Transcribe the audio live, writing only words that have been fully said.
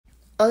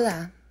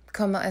Hola,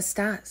 ¿cómo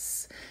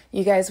estás?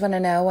 You guys want to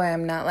know why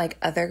I'm not like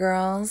other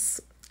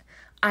girls?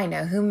 I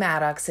know who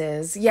Maddox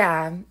is.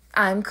 Yeah,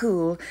 I'm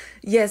cool.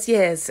 Yes,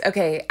 yes.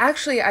 Okay,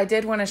 actually, I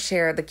did want to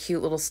share the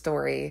cute little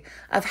story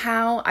of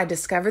how I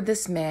discovered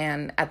this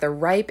man at the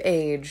ripe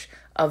age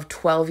of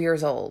 12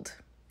 years old.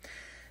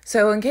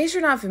 So, in case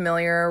you're not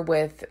familiar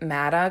with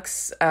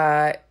Maddox,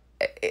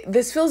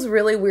 this feels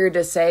really weird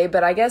to say,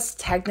 but I guess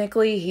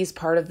technically he's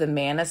part of the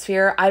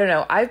manosphere. I don't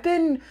know. I've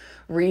been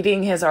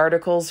reading his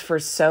articles for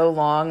so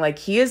long. Like,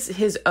 he is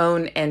his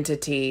own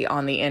entity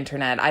on the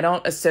internet. I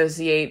don't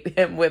associate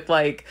him with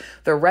like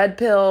the red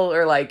pill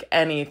or like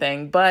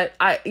anything, but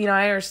I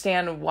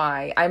understand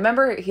why. I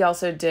remember he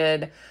also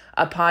did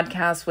a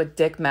podcast with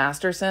Dick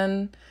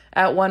Masterson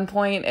at one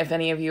point, if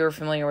any of you are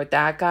familiar with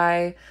that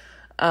guy.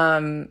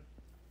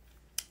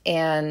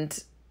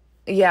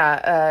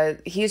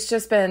 He's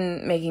just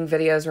been making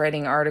videos,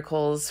 writing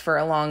articles for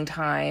a long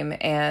time.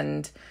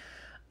 And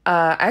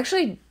I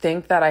actually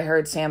think that I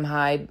heard Sam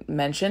Hyde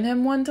mention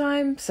him one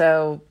time.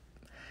 So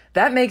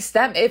if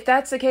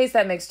that's the case,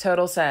 that makes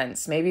total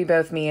sense. Maybe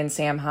both me and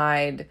Sam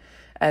Hyde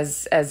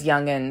as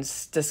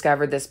youngins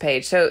discovered this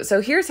page.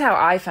 So here's how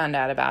I found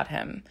out about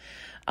him.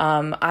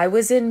 I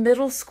was in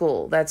middle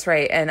school. That's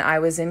right. And I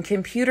was in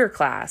computer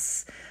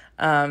class.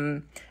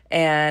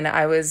 And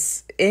I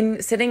was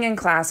sitting in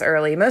class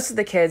early. Most of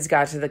the kids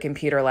got to the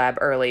computer lab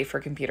early for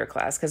computer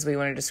class because we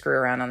wanted to screw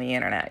around on the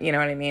internet. You know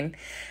what I mean?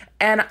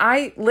 And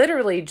I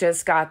literally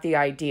just got the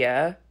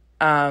idea,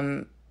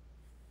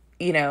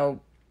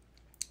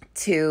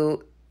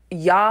 to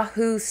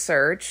Yahoo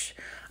search.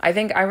 I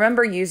think I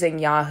remember using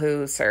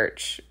Yahoo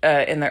search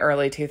in the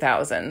early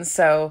 2000s.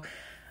 So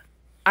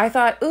I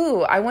thought,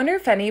 I wonder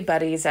if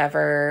anybody's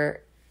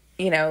ever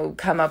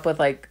come up with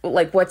like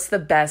what's the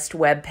best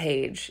web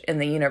page in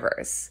the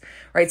universe,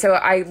 right? So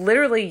I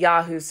literally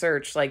Yahoo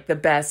searched like the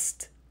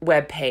best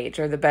web page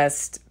or the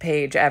best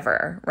page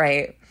ever,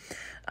 right?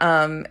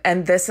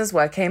 And this is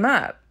what came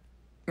up,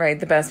 right?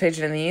 The best page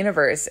in the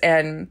universe.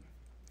 And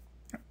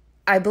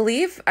I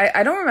believe,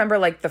 I don't remember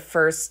like the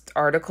first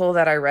article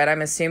that I read.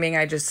 I'm assuming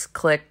I just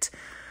clicked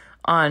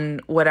on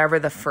whatever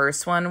the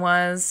first one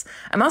was.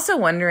 I'm also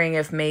wondering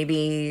if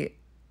maybe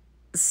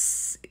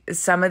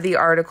some of the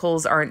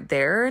articles aren't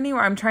there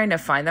anymore. I'm trying to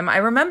find them. I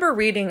remember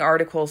reading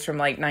articles from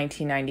like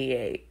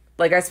 1998.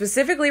 Like I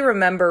specifically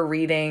remember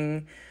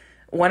reading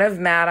one of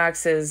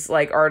Maddox's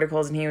like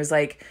articles, and he was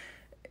like,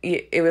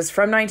 it was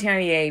from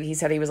 1998. He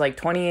said he was like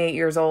 28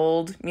 years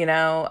old,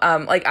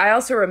 like I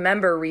also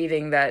remember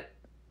reading that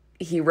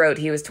he wrote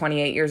he was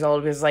 28 years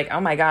old. It was like,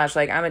 oh my gosh,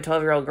 like I'm a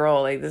 12-year-old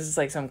girl. Like this is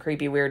like some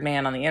creepy weird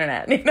man on the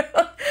internet.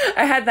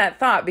 I had that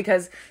thought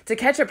because To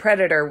Catch a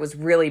Predator was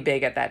really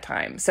big at that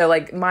time. So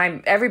like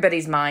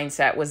everybody's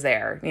mindset was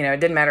there. It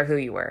didn't matter who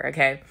you were.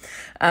 Okay.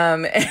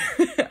 I'm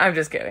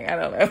just kidding. I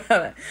don't know about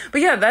that.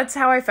 But yeah, that's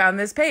how I found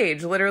this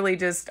page, literally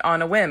just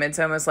on a whim. It's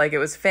almost like it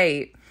was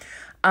fate.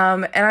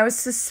 And I was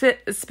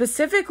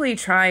specifically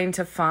trying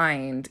to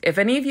find if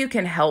any of you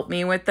can help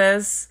me with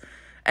this.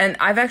 And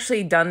I've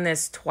actually done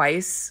this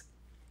twice.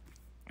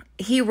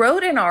 He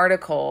wrote an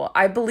article,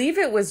 I believe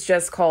it was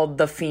just called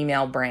The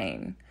Female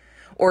Brain,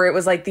 or it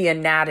was like the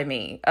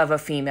anatomy of a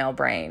female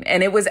brain.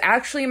 And it was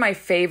actually my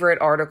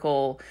favorite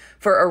article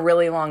for a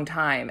really long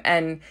time.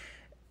 And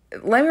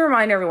let me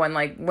remind everyone,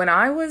 like when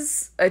I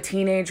was a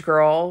teenage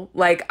girl,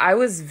 like I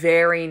was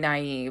very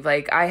naive.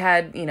 Like I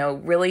had,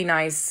 really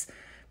nice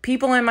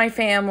people in my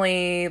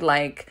family,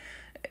 like,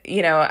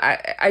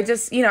 I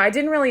just, I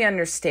didn't really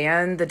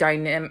understand the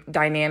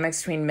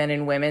dynamics between men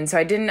and women. So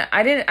I don't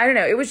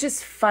know. It was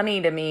just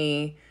funny to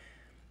me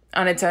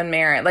on its own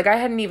merit. Like I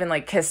hadn't even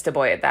like kissed a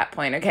boy at that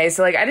point. Okay.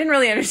 So like, I didn't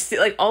really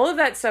understand, like all of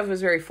that stuff was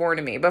very foreign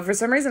to me, but for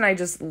some reason I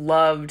just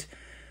loved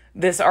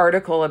this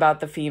article about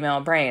the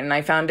female brain. And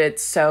I found it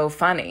so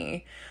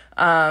funny.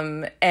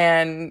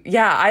 And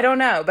yeah, I don't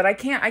know, but I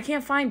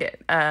can't find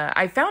it.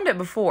 I found it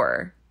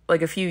before,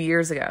 like a few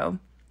years ago.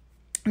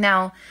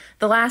 Now,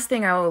 the last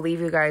thing I will leave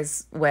you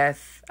guys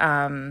with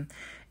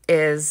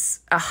is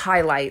a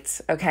highlight,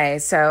 okay?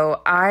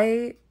 So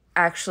I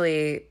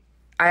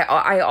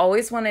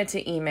always wanted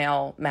to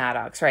email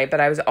Maddox, right?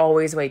 But I was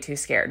always way too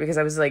scared because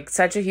I was like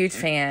such a huge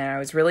fan. I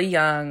was really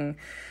young,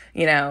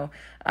 oh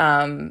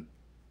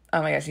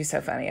my gosh, he's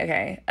so funny,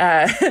 okay?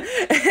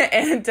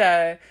 And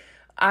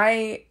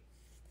I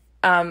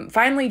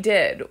finally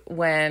did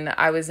when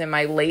I was in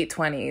my late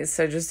 20s,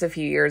 so just a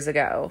few years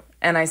ago.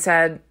 And I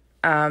said,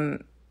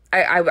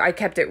 I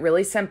kept it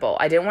really simple.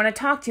 I didn't want to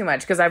talk too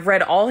much because I've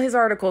read all his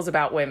articles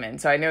about women,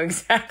 so I know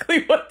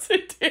exactly what to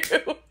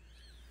do.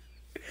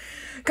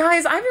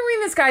 Guys, I've been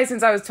reading this guy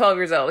since I was 12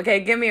 years old.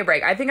 Okay, give me a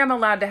break. I think I'm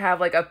allowed to have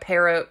like a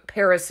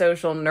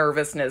parasocial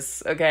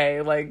nervousness.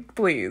 Okay, like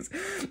please.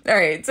 All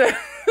right, so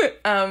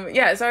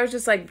so I was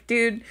just like,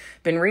 dude,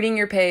 been reading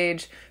your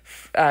page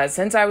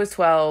since I was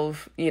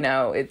 12.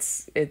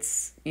 It's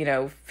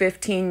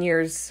 15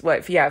 years.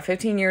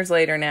 15 years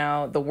later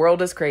now. The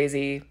world is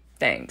crazy.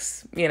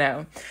 Thanks.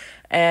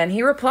 And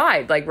he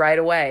replied like right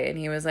away, and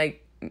he was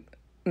like,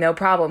 no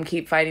problem,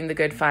 keep fighting the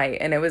good fight.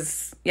 And it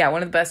was, yeah,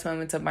 one of the best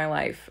moments of my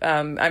life.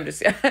 I'm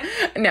just,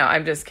 no,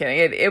 I'm just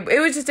kidding.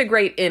 It was just a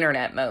great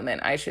internet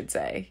moment, I should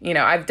say.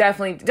 I've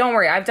definitely, don't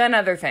worry, I've done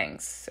other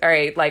things. All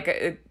right.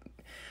 Like,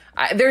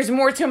 there's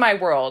more to my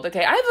world.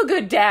 Okay. I have a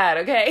good dad.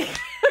 Okay.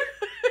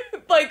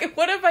 Like,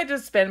 what if I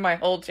just spend my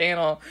whole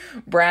channel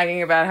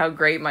bragging about how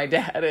great my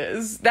dad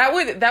is? That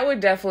would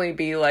definitely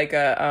be like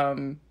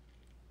a,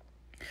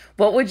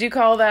 what would you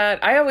call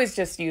that? I always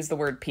just use the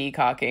word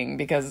peacocking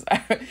because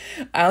I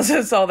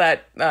also saw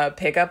that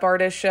pickup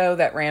artist show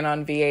that ran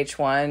on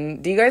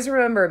VH1. Do you guys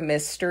remember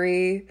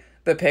Mystery,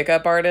 the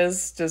pickup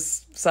artist?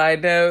 Just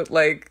side note,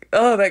 like,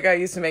 oh, that guy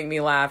used to make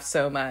me laugh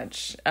so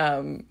much.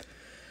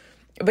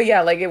 But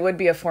yeah, like, it would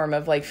be a form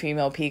of like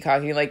female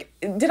peacocking. Like,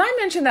 did I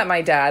mention that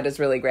my dad is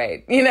really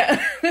great?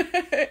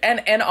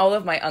 And all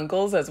of my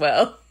uncles as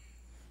well.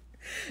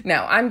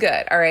 No, I'm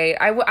good. All right.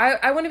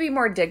 I want to be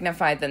more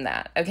dignified than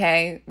that.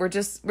 Okay. We're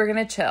going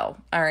to chill.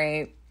 All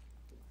right.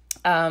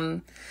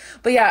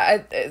 But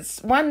yeah,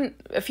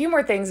 a few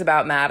more things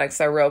about Maddox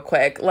though, real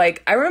quick.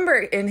 Like, I remember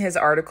in his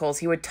articles,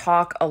 he would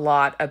talk a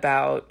lot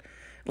about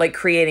like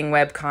creating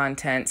web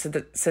content.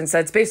 Since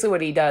that's basically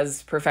what he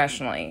does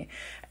professionally.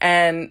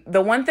 And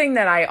the one thing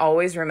that I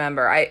always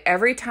remember,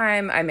 every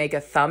time I make a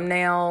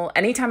thumbnail,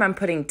 anytime I'm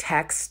putting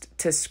text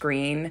to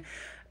screen,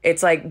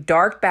 it's like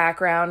dark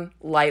background,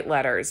 light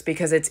letters,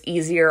 because it's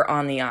easier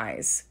on the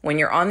eyes. When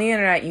you're on the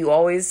internet,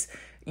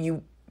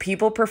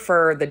 people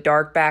prefer the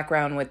dark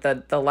background with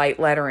the light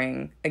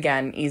lettering.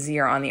 Again,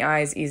 easier on the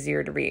eyes,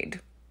 easier to read.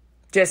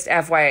 Just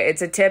FYI,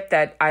 it's a tip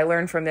that I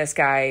learned from this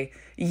guy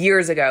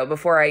years ago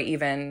before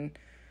YouTube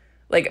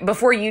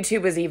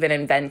was even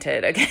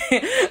invented. Okay.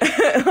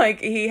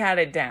 Like, he had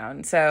it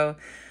down. So,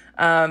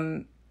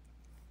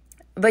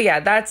 but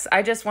yeah,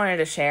 I just wanted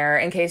to share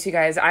in case you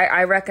guys,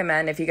 I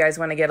recommend if you guys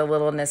want to get a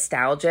little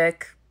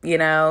nostalgic,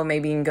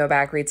 maybe you can go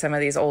back, read some of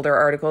these older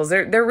articles.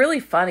 They're really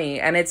funny,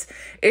 and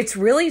it's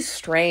really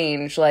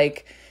strange.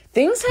 Like,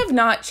 things have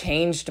not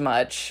changed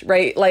much,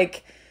 right?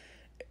 Like,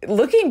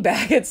 looking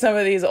back at some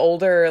of these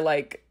older,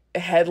 like,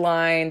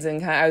 headlines,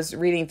 and I was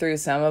reading through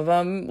some of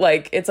them,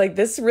 like, it's like,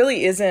 this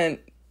really isn't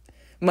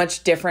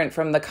much different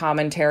from the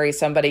commentary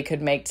somebody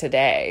could make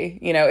today.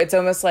 It's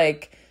almost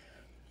like,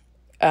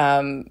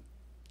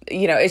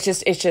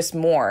 it's just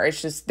more.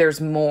 It's just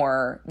there's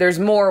more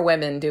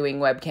women doing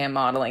webcam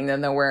modeling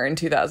than there were in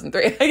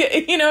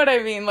 2003. You know what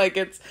I mean? Like,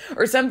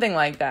 or something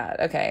like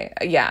that. Okay.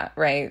 Yeah.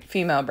 Right.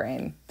 Female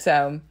brain.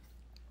 So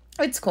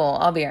it's cool.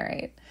 I'll be all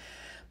right.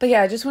 But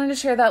yeah, I just wanted to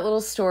share that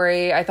little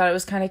story. I thought it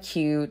was kind of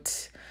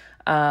cute.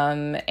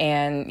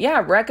 And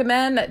yeah,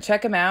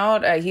 check him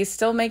out. He's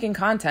still making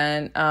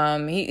content.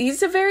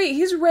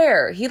 He's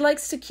rare. He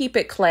likes to keep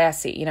it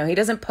classy. He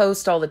doesn't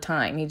post all the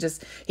time.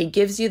 He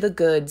gives you the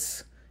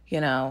goods,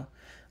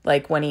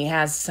 like when he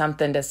has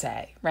something to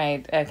say,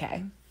 right?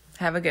 Okay.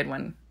 Have a good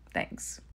one. Thanks.